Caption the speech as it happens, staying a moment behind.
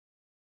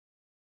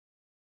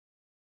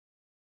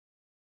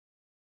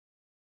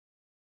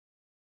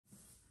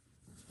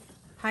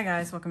Hi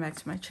guys, welcome back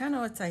to my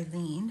channel. It's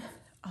Eileen.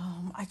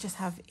 I just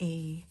have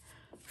a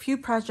few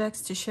projects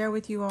to share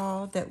with you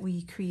all that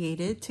we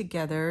created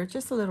together.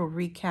 Just a little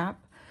recap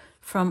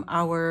from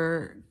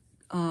our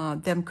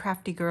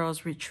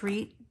Them.Crafty.Girls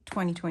retreat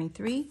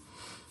 2023.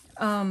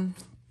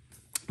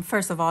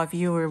 First of all, if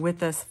you were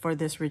with us for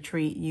this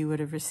retreat, you would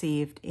have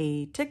received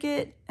a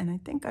ticket, and I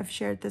think I've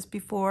shared this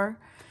before.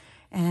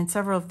 And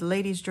several of the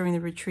ladies during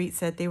the retreat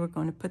said they were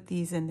going to put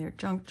these in their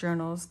junk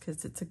journals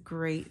because it's a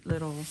great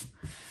little,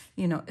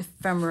 you know,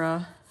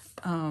 ephemera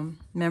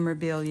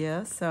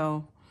memorabilia.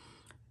 So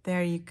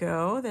there you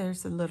go.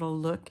 There's a little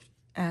look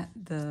at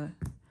the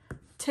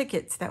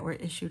tickets that were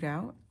issued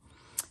out.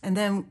 And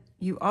then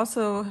you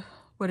also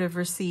would have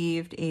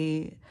received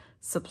a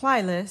supply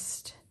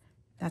list.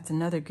 That's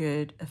another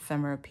good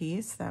ephemera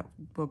piece that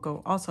will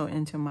go also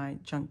into my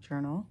junk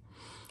journal.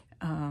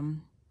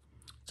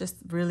 Just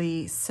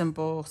really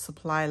simple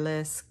supply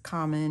list,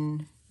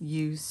 common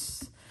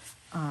use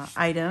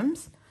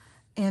items.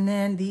 And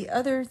then the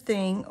other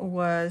thing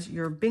was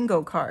your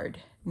bingo card.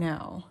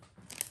 Now,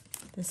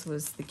 this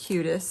was the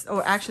cutest.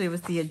 Oh, actually, it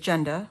was the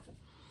agenda.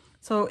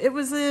 So it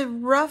was a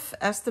rough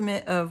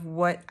estimate of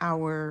what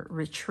our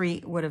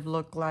retreat would have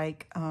looked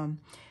like.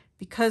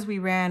 Because we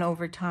ran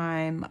over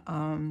time,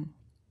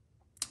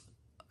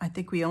 I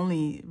think we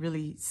only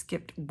really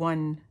skipped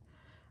one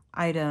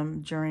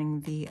item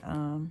during the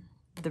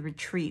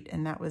retreat,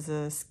 and that was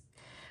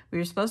we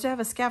were supposed to have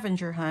a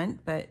scavenger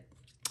hunt, but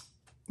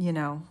you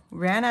know,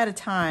 ran out of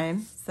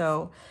time.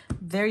 So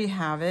there you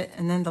have it.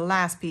 And then the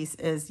last piece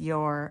is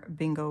your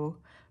bingo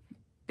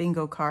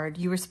card.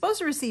 You were supposed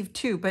to receive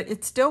two, but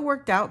it still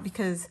worked out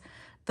because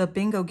the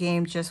bingo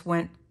game just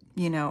went,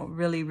 you know,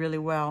 really, really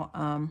well.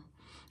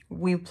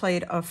 We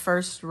played a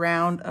first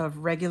round of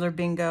regular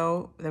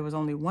bingo. There was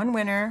only one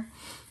winner.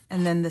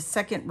 And then the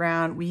second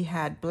round, we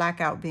had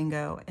blackout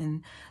bingo.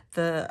 And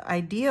the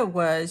idea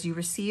was you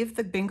received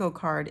the bingo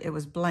card, it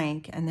was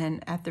blank. And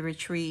then at the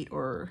retreat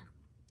or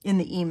in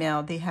the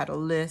email, they had a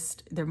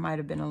list. There might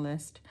have been a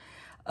list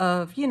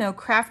of, you know,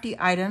 crafty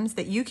items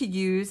that you could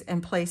use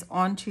and place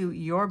onto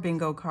your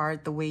bingo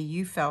card the way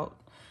you felt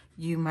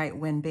you might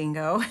win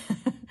bingo.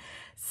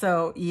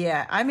 So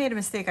yeah, I made a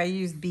mistake. I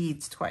used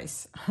beads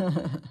twice.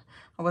 I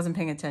wasn't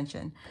paying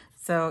attention.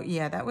 So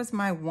yeah, that was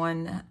my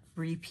one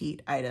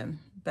repeat item,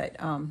 but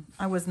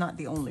I was not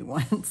the only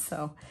one.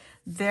 So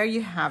there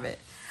you have it.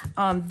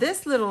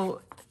 This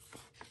little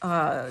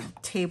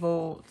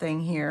table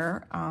thing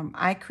here,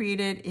 I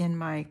created in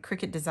my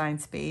Cricut design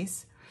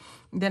space.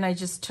 Then I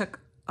just took,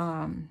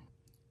 I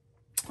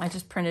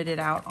just printed it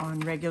out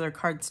on regular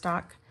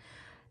cardstock.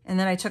 And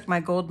then I took my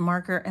gold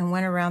marker and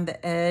went around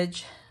the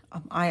edge.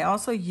 I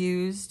also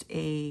used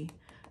a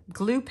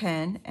glue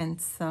pen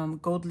and some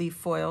gold leaf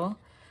foil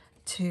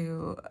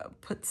to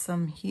put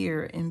some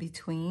here in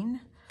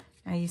between.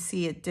 Now you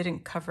see it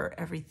didn't cover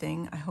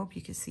everything. I hope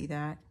you could see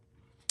that.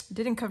 It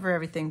didn't cover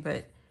everything,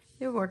 but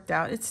it worked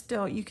out. It's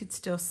still, you could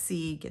still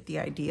see, get the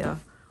idea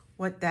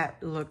what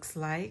that looks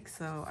like.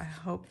 So I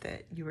hope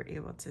that you were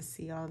able to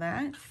see all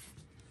that.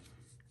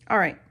 All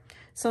right,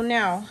 so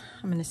now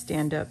I'm gonna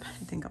stand up.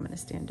 I think I'm gonna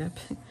stand up.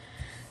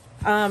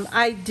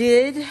 I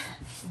did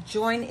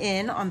join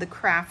in on the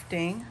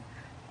crafting.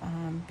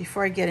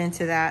 Before I get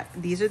into that,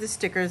 these are the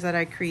stickers that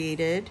I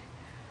created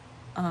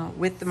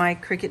with my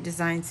Cricut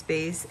design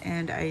space,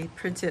 and I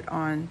printed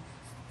on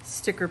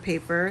sticker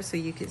paper so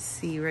you could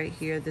see right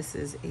here, this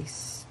is a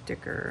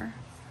sticker.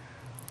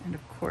 And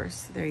of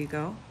course, there you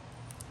go.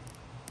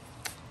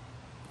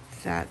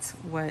 That's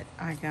what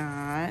I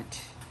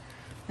got.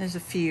 There's a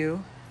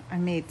few. I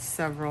made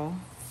several.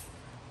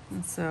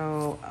 And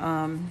so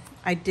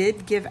I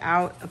did give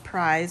out a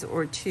prize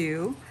or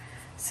two.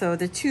 So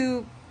the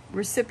two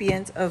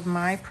recipients of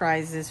my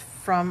prizes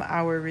from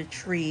our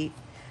retreat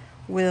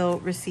will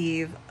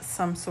receive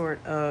some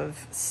sort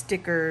of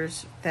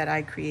stickers that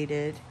I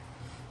created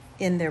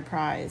in their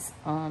prize.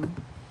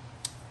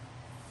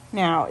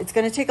 Now it's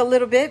going to take a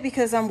little bit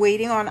because I'm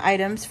waiting on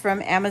items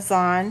from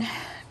Amazon,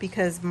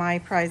 because my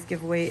prize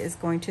giveaway is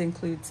going to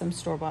include some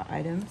store-bought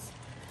items.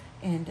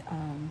 And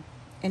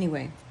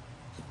anyway,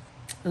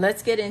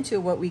 let's get into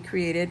what we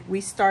created.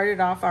 We started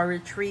off our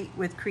retreat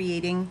with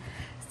creating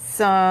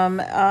some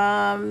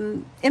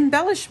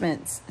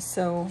embellishments.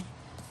 So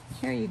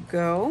here you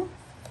go.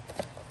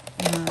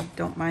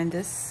 Don't mind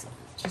this.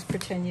 Just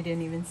pretend you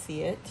didn't even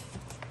see it.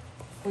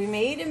 We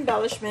made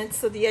embellishments.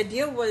 So the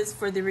idea was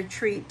for the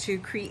retreat to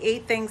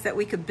create things that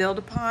we could build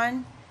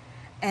upon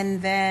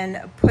and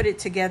then put it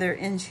together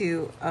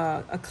into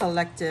a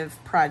collective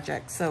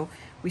project. So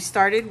we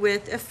started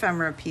with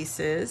ephemera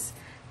pieces,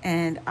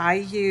 and I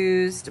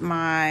used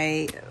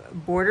my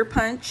border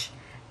punch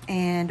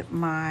and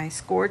my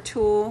score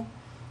tool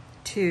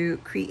to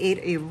create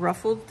a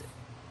ruffled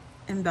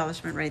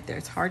embellishment right there.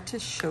 It's hard to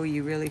show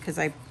you really because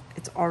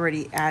it's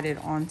already added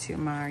onto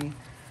my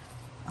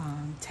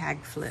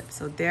tag flip.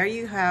 So there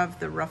you have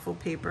the ruffled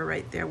paper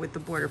right there with the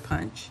border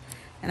punch.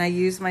 And I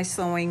use my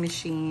sewing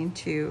machine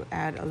to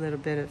add a little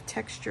bit of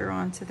texture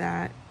onto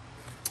that.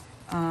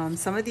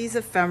 Some of these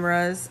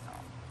ephemeras,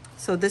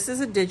 So this is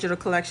a digital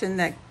collection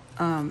that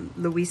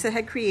Louisa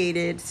had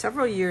created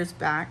several years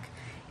back,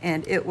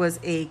 and it was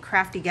a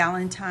Crafty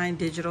Galentine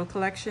digital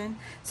collection.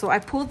 So I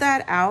pulled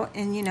that out,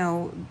 and you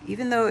know,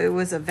 even though it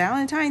was a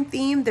Valentine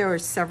theme, there were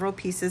several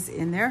pieces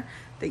in there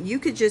that you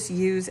could just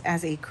use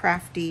as a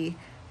crafty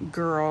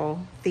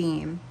girl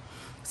theme.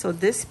 So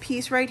this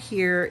piece right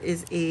here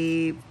is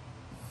a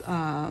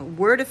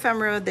word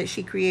ephemera that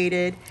she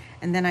created,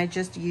 and then I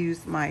just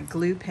used my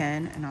glue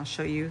pen, and I'll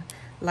show you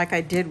like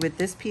I did with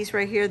this piece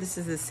right here. This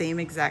is the same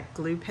exact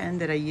glue pen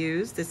that I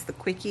used. It's the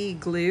Quickie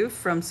glue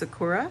from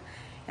Sakura,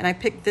 and I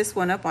picked this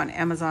one up on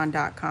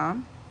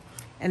Amazon.com.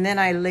 And then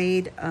I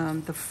laid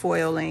the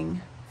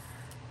foiling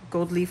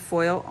gold leaf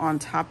foil on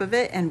top of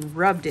it and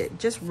rubbed it,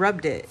 just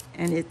rubbed it,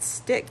 and it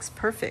sticks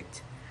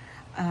perfect.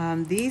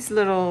 These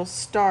little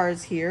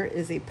stars here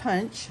is a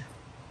punch.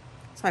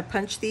 So I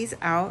punched these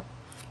out,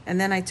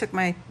 and then I took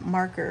my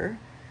marker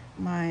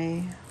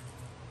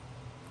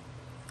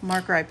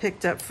I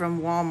picked up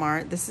from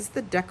Walmart. This is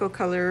the Deco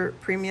Color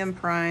Premium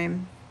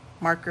Prime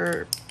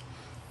marker,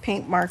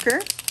 paint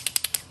marker.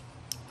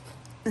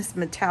 This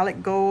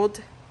metallic gold,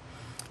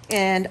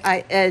 and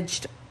I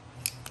edged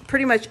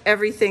pretty much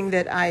everything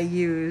that I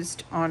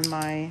used on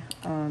my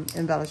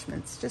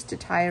embellishments, just to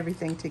tie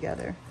everything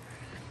together.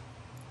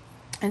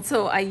 And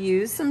so I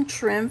used some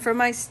trim from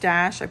my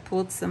stash. I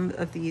pulled some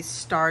of these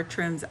star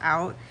trims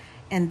out,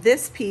 and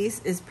this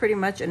piece is pretty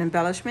much an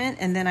embellishment.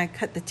 And then I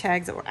cut the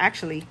tags that were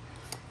actually,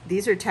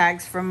 these are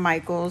tags from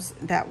Michael's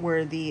that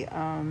were the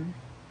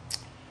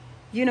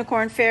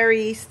unicorn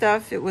fairy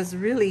stuff. It was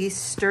really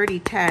sturdy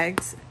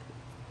tags,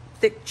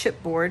 thick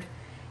chipboard,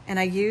 and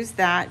I used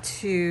that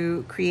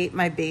to create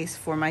my base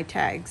for my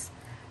tags.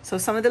 So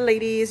some of the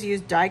ladies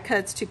used die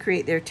cuts to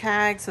create their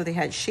tags. So they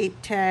had shape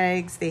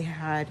tags, they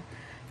had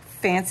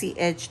fancy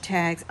edge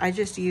tags. I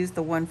just used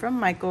the one from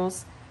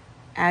Michael's,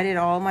 added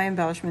all my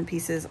embellishment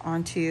pieces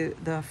onto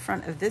the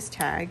front of this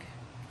tag,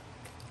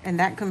 and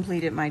that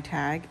completed my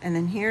tag. And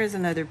then here is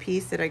another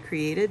piece that I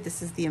created.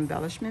 This is the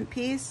embellishment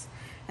piece.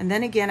 And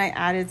then again, I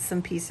added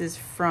some pieces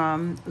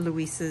from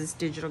Louisa's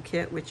digital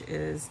kit, which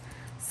is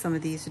some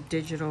of these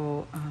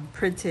digital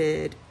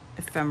printed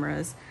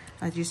ephemeras.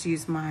 I just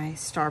used my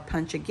star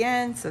punch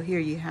again. So here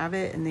you have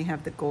it, and they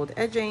have the gold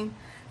edging.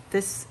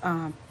 This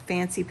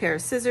fancy pair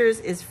of scissors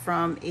is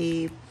from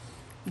a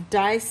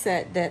die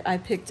set that I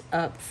picked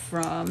up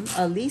from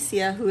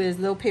Alicia, who is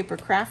Little Paper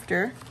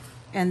Crafter.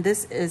 And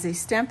this is a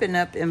Stampin'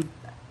 Up!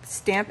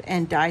 Stamp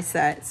and die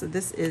set. So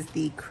this is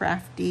the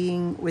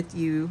Crafting with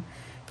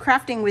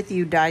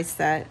You die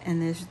set,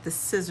 and there's the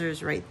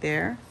scissors right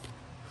there.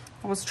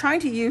 I was trying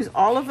to use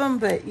all of them,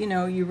 but you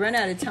know, you run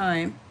out of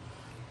time.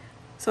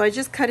 So I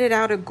just cut it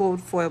out of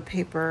gold foil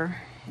paper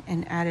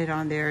and added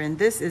on there. And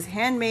this is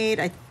handmade.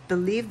 I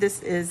believe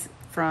this is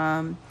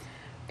from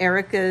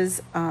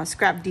Erica's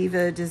Scrap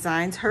Diva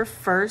Designs, her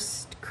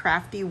first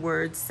crafty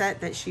word set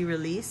that she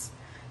released.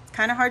 It's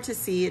kind of hard to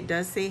see. It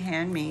does say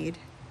handmade.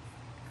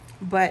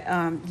 But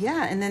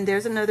yeah, and then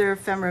there's another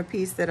ephemera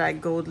piece that I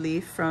gold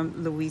leaf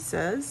from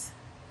Louisa's.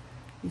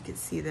 You can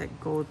see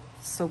that gold,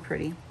 so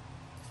pretty.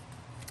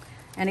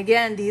 And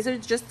again, these are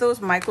just those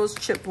Michael's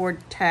chipboard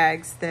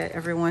tags that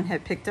everyone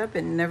had picked up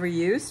and never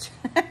used.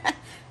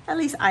 At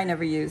least I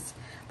never used.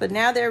 But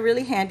now they're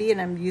really handy,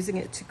 and I'm using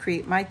it to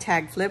create my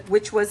tag flip,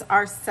 which was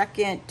our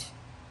second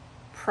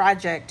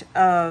project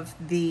of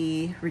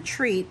the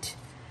retreat.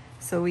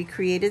 So we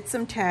created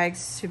some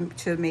tags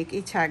to make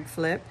a tag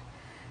flip.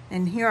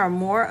 And here are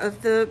more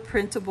of the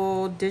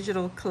printable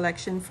digital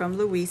collection from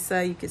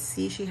Louisa. You can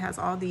see she has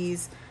all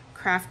these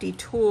crafty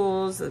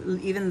tools,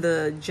 even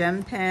the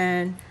gem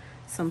pen,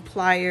 some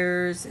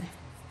pliers,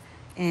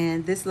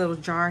 and this little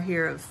jar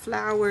here of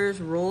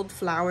flowers, rolled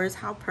flowers.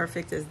 How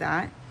perfect is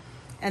that?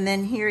 And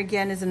then here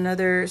again is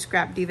another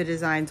Scrap Diva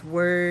Designs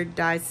word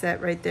die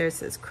set right there. It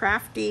says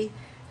crafty,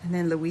 and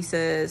then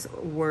Louisa's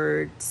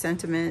word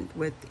sentiment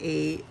with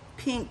a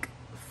pink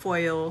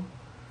foil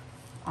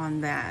on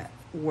that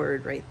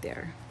word right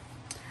there.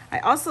 I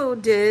also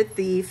did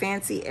the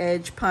fancy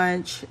edge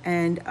punch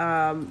and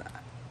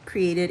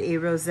created a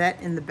rosette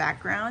in the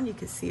background. You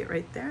can see it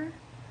right there.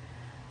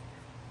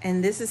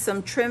 And this is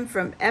some trim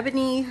from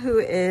Ebony, who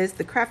is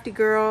the crafty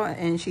girl,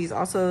 and she's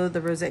also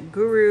the rosette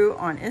guru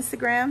on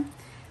Instagram.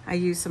 I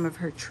used some of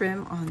her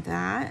trim on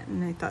that,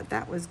 and I thought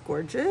that was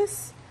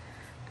gorgeous.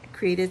 I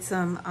created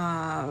some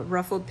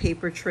ruffled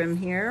paper trim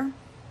here.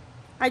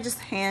 I just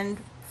hand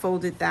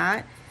folded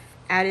that,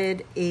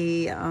 added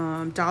a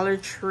Dollar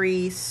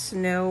Tree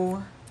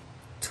snow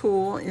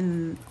tool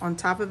on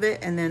top of it,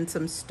 and then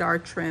some star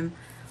trim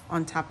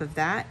on top of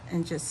that,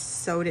 and just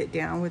sewed it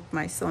down with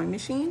my sewing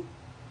machine.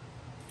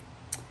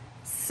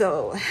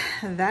 So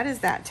that is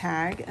that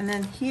tag. And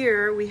then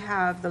here we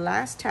have the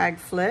last tag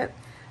flip.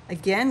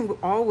 Again,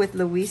 all with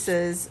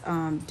Louisa's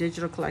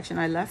digital collection.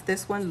 I left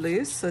this one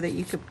loose so that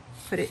you could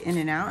put it in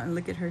and out. And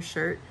look at her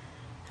shirt,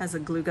 has a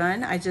glue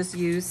gun. I just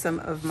used some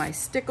of my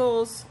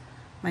stickles,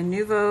 my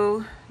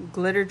Nuvo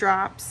glitter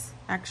drops,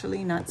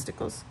 actually not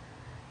stickles.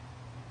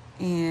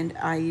 And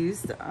I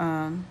used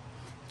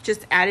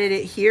just added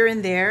it here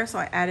and there. So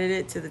I added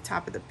it to the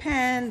top of the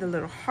pen, the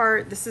little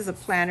heart. This is a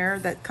planner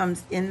that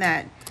comes in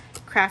that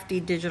Crafty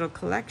digital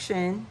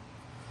collection.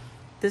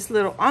 This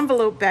little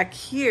envelope back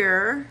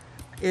here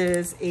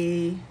is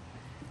a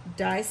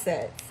die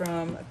set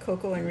from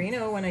Coco and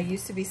Reno when I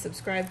used to be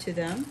subscribed to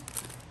them.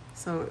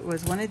 So it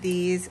was one of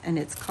these, and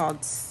it's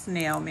called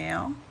Snail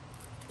Mail.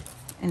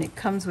 And it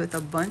comes with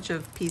a bunch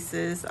of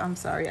pieces. I'm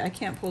sorry, I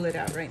can't pull it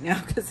out right now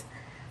because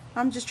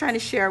I'm just trying to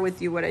share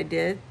with you what I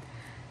did.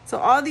 So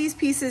all these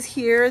pieces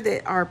here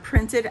that are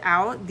printed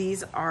out,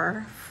 these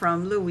are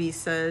from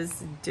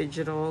Louisa's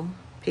digital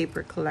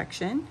paper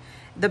collection.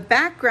 The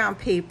background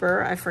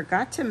paper, I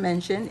forgot to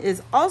mention,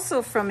 is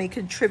also from a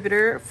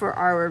contributor for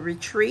our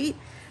retreat,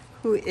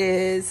 who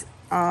is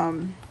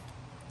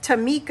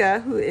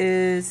Tamika, who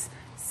is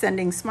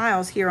Sending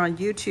Smiles here on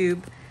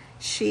YouTube.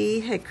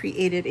 She had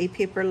created a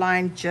paper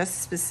line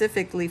just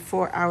specifically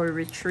for our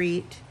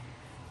retreat.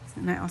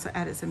 And I also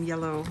added some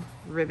yellow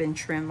ribbon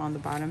trim on the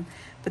bottom.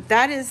 But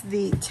that is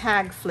the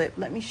tag flip.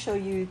 Let me show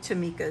you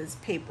Tamika's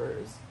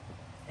papers.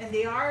 And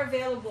they are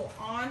available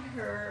on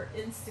her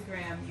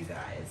Instagram, you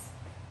guys.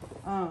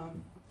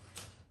 I'm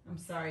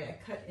sorry, I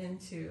cut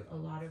into a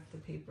lot of the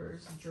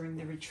papers during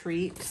the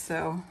retreat.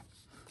 So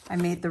I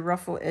made the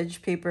ruffle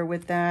edge paper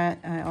with that.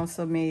 I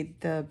also made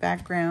the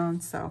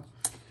background. So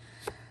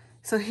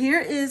here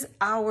is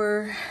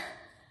our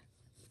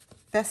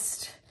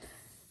best,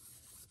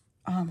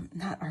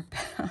 not our,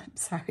 I'm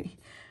sorry,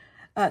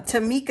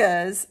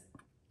 Tamika's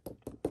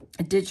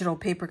digital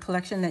paper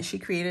collection that she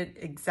created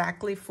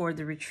exactly for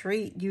the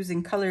retreat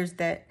using colors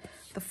that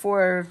the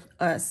four of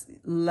us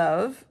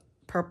love: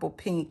 purple,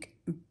 pink,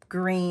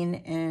 green,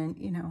 and,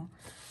 you know,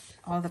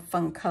 all the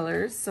fun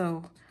colors.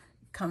 So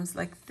it comes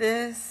like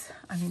this.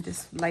 I mean,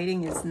 this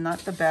lighting is not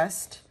the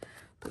best,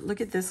 but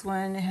look at this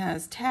one. It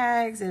has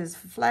tags, it has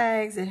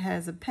flags, it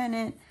has a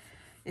pennant,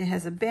 it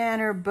has a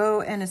banner,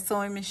 bow, and a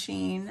sewing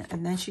machine.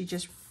 And then she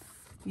just,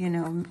 you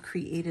know,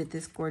 created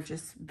this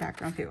gorgeous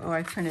background paper. Oh,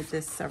 I printed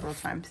this several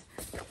times.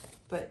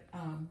 But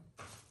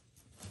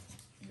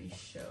let me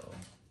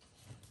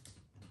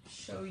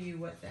show you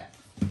what that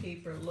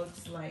paper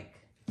looks like.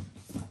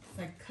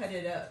 I cut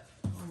it up.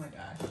 Oh my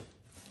gosh.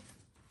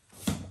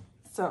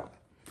 So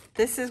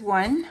this is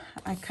one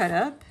I cut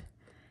up,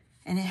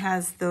 and it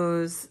has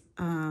those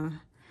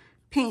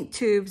paint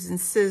tubes and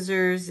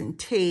scissors and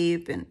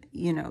tape and,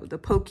 you know, the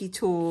pokey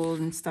tool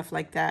and stuff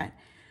like that.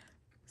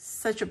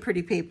 Such a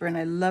pretty paper, and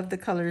I love the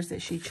colors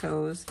that she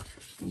chose.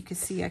 You can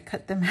see I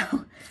cut them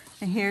out.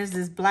 And here's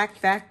this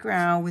black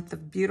background with the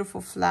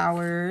beautiful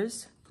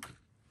flowers.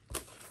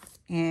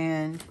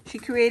 And she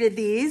created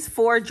these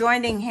 4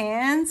 joining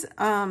hands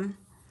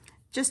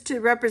just to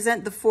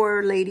represent the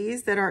 4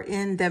 ladies that are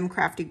in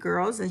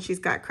Them.Crafty.Girls. And she's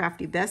got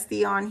Crafty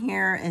Bestie on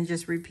here and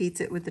just repeats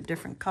it with the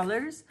different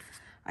colors.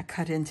 I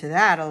cut into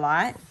that a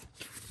lot.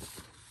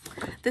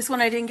 This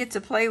one I didn't get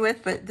to play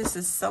with, but this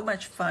is so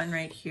much fun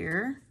right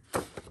here.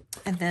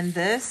 And then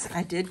this,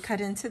 I did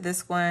cut into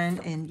this one,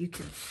 and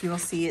you'll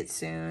see it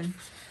soon.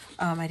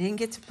 I didn't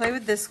get to play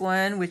with this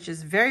one, which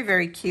is very,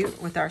 very cute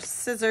with our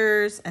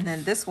scissors. And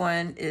then this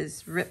one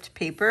is ripped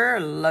paper.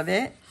 Love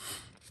it.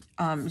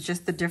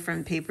 Just the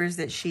different papers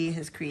that she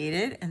has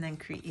created and then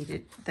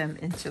created them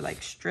into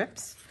like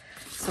strips.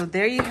 So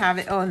there you have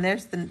it. Oh, and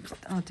there's the,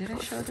 oh, did I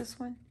show this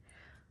one?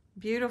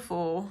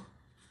 Beautiful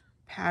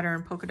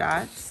pattern polka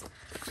dots.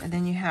 And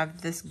then you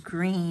have this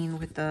green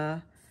with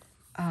the,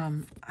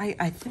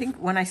 I think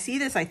when I see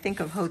this, I think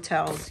of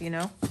hotels, you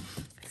know,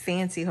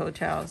 fancy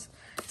hotels.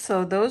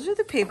 So those are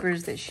the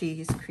papers that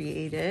she's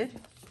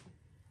created.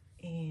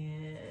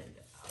 And,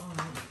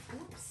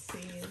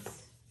 oopsies.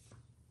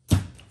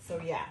 So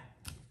yeah,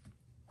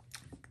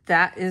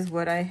 that is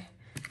what I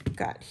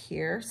got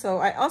here. So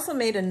I also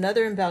made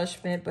another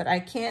embellishment, but I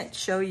can't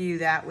show you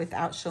that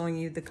without showing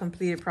you the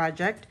completed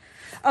project.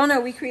 Oh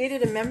no, we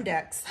created a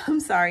Memdex. I'm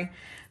sorry.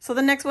 So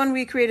the next one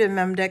we created a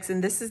Memdex,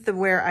 and this is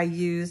where I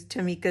used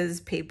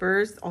Tamika's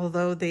papers,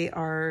 although they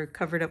are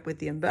covered up with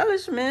the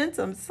embellishments.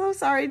 I'm so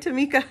sorry,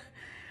 Tamika.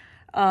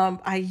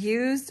 I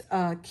used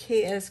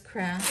KS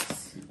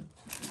Crafts.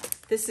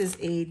 This is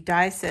a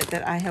die set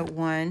that I have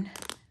won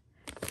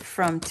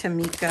from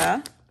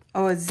Tamika.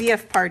 Oh, a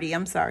ZF Party,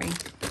 I'm sorry.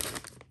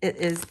 It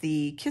is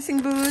the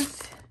kissing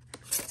booth.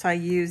 So I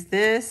used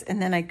this,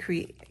 and then I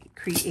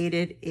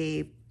created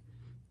a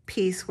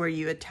piece where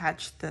you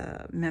attach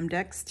the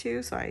Memdex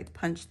to. So I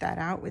punched that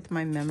out with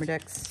my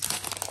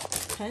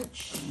Memdex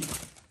punch.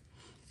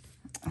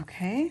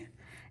 Okay,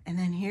 and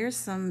then here's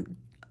some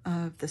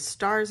of the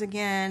stars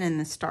again and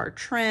the star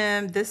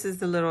trim. This is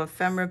the little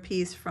ephemera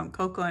piece from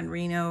Coco and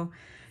Reno.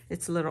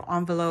 It's a little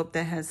envelope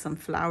that has some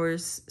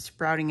flowers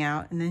sprouting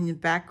out. And then in the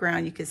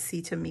background, you can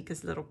see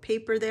Tamika's little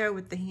paper there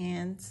with the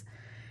hands.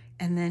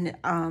 And then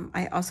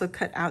I also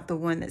cut out the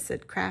one that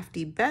said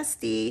Crafty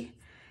Bestie,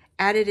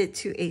 added it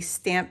to a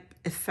stamp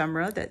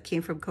ephemera that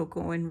came from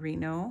Coco and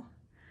Reno.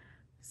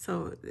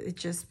 So it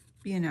just,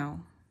 you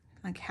know,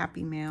 like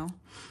happy mail.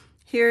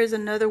 Here is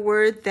another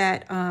word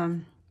that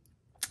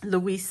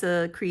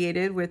Louisa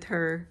created with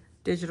her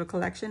digital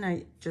collection.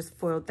 I just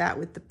foiled that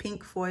with the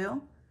pink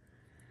foil.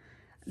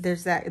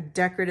 There's that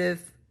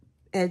decorative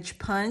edge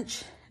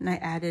punch, and I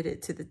added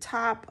it to the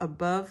top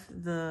above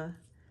the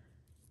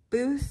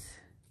booth.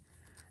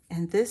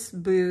 And this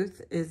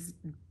booth is,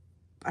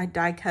 I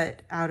die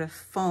cut out of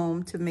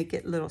foam to make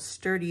it a little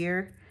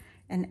sturdier,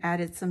 and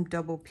added some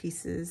double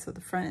pieces. So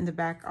the front and the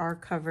back are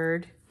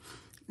covered.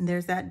 And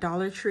there's that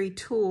Dollar Tree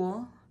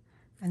tool,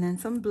 and then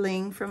some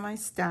bling from my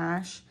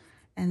stash.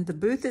 And the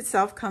booth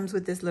itself comes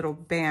with this little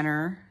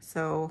banner.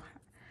 So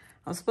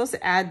I was supposed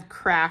to add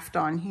craft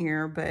on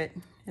here, but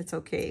it's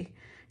okay,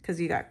 because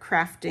you got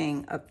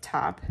crafting up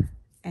top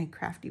and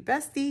crafty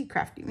bestie,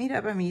 crafty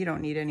meetup. I mean, you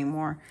don't need any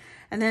more.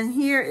 And then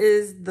here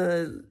is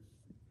the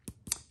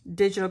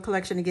digital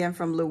collection again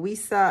from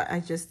Louisa. I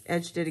just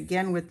edged it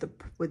again with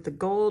the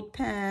gold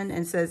pen,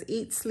 and it says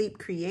eat, sleep,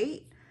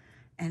 create.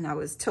 And I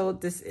was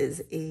told this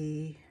is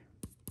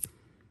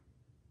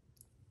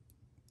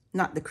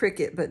not the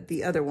Cricut, but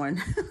the other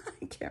one.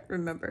 I can't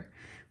remember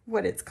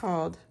what it's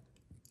called.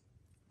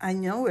 I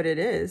know what it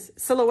is.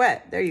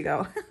 Silhouette. There you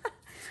go.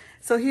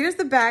 So here's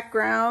the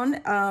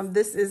background.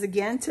 This is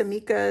again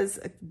Tamika's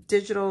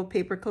digital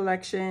paper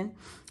collection.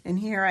 And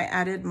here I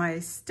added my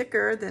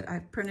sticker that I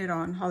printed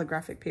on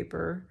holographic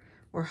paper,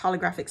 or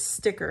holographic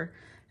sticker.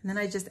 And then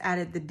I just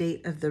added the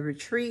date of the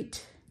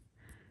retreat.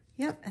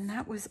 Yep, and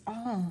that was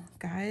all,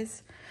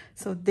 guys.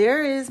 So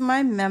there is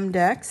my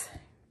Memdex.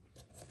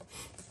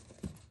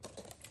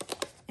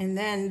 And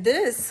then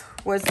this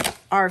was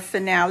our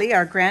finale,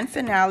 our grand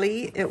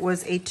finale. It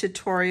was a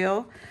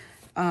tutorial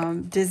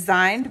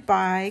designed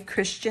by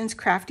Christian's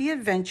Crafty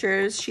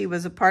Adventures. She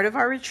was a part of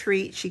our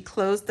retreat. She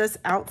closed us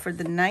out for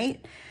the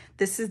night.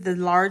 This is the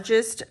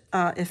largest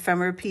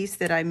ephemera piece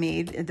that I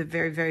made at the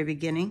very, very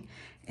beginning.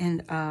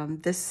 And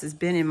this has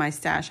been in my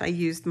stash. I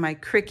used my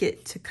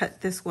Cricut to cut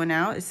this one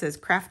out. It says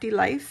Crafty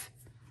Life,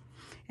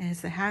 and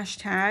it's a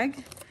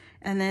hashtag.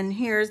 And then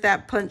here's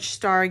that punch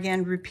star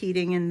again,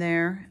 repeating in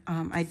there.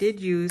 I did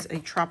use a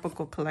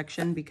tropical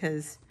collection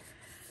because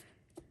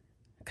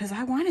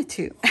I wanted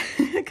to,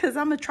 because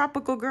I'm a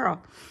tropical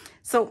girl.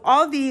 So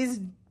all these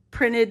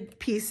printed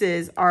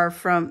pieces are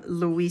from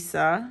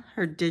Louisa,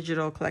 her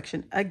digital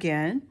collection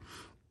again.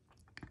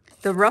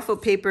 The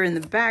ruffled paper in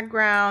the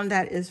background,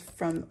 that is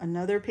from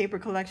another paper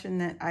collection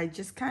that I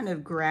just kind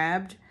of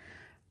grabbed.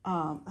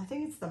 I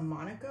think it's the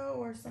Monaco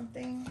or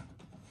something.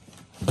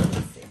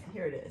 Let's see,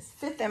 here it is,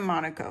 5th and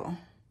Monaco.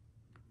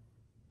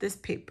 This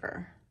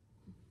paper.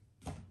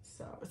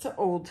 So it's an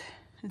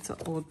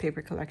old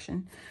paper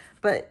collection.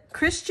 But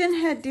Christian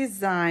had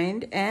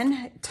designed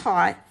and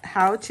taught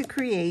how to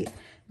create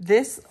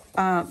this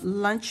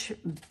lunch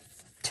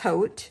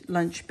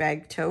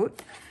bag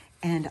tote.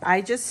 And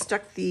I just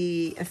stuck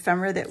the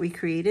ephemera that we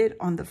created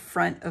on the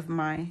front of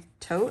my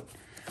tote.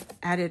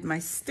 Added my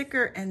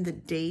sticker and the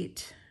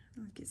date.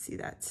 You can see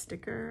that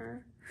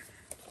sticker.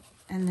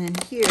 And then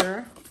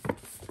here,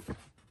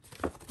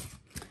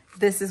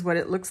 this is what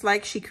it looks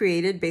like. She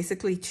created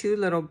basically 2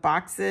 little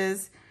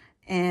boxes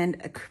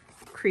and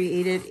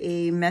created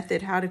a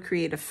method how to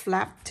create a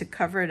flap to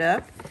cover it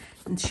up.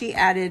 And she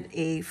added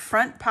a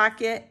front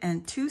pocket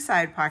and 2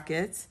 side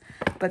pockets.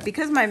 But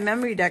because my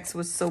memory dex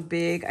was so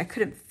big, I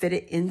couldn't fit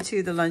it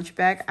into the lunch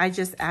bag. I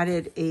just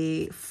added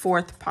a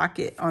 4th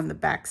pocket on the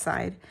back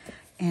side.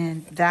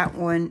 And that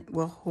one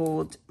will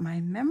hold my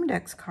memory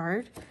dex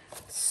card.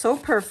 So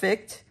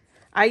perfect.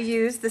 I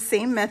used the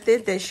same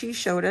method that she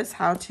showed us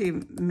how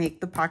to make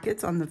the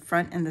pockets on the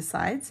front and the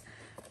sides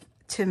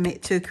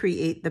to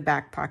create the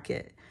back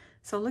pocket.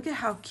 So look at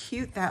how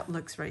cute that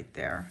looks right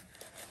there.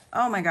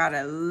 Oh my God,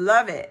 I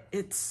love it.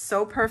 It's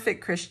so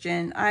perfect,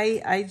 Christian.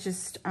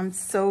 I'm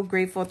so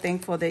grateful,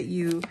 thankful that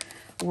you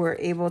were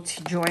able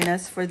to join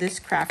us for this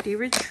crafty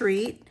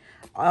retreat.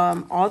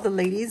 All the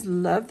ladies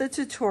loved the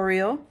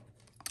tutorial.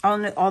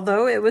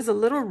 Although it was a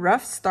little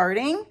rough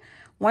starting,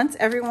 once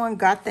everyone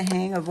got the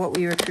hang of what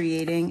we were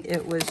creating,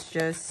 it was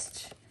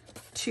just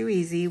too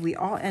easy. We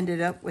all ended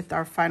up with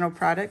our final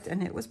product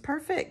and it was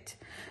perfect.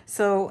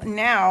 So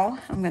now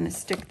I'm going to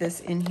stick this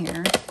in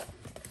here.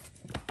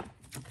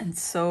 And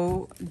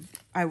so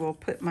I will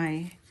put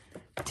my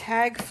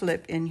tag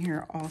flip in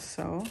here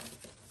also.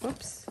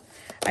 Whoops.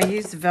 I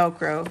used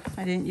Velcro.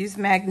 I didn't use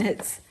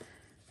magnets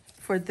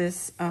for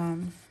this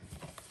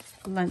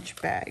lunch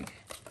bag.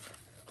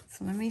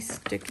 So let me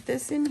stick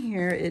this in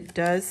here. It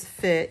does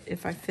fit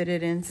if I fit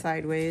it in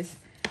sideways.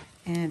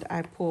 And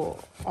I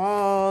pull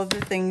all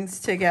the things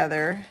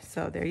together.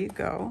 So there you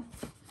go.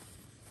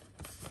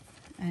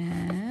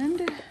 And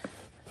it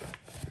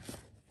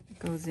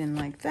goes in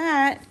like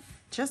that.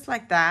 Just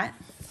like that.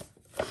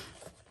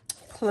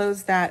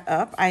 Close that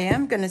up. I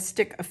am going to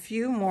stick a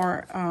few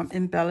more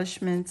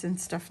embellishments and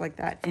stuff like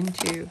that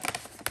into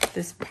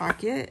this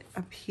pocket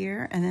up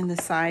here, and then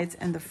the sides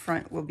and the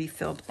front will be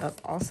filled up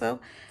also.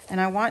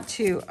 And I want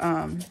to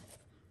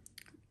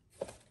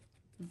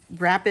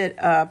wrap it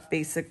up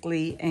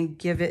basically and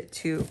give it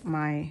to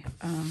my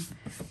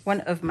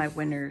one of my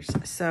winners.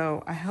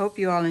 So I hope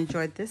you all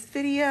enjoyed this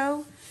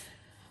video.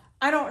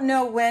 I don't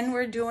know when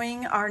we're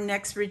doing our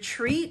next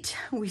retreat.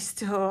 We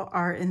still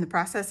are in the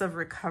process of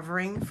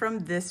recovering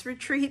from this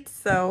retreat.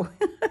 So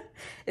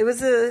it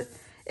was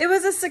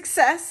a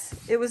success.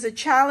 It was a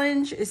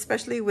challenge,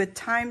 especially with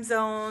time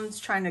zones,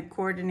 trying to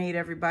coordinate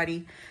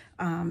everybody.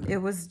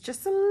 It was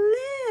just a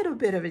little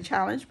bit of a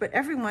challenge, but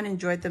everyone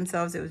enjoyed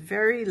themselves. It was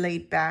very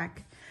laid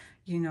back.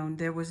 You know,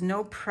 there was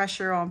no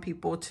pressure on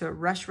people to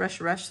rush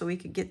so we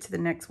could get to the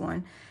next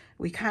one.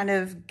 We kind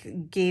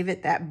of gave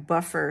it that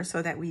buffer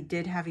so that we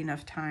did have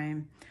enough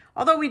time.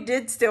 Although we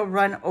did still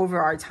run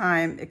over our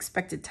time,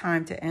 expected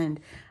time to end.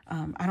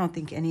 I don't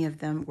think any of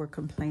them were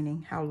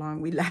complaining how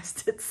long we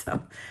lasted.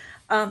 So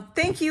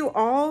thank you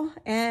all,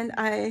 and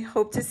I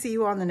hope to see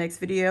you on the next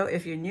video.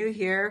 If you're new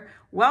here,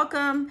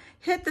 welcome.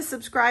 Hit the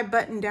subscribe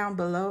button down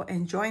below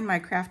and join my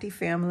crafty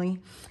family.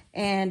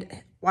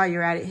 And while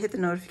you're at it, hit the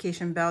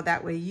notification bell.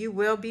 That way you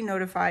will be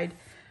notified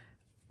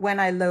when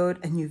I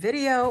load a new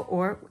video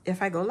or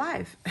if I go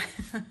live.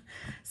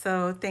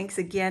 So thanks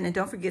again. And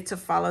don't forget to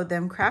follow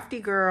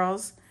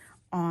Them.Crafty.Girls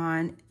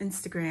on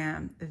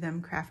Instagram,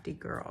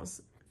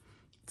 Them.Crafty.Girls.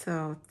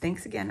 So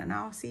thanks again, and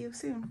I'll see you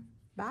soon.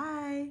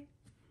 Bye.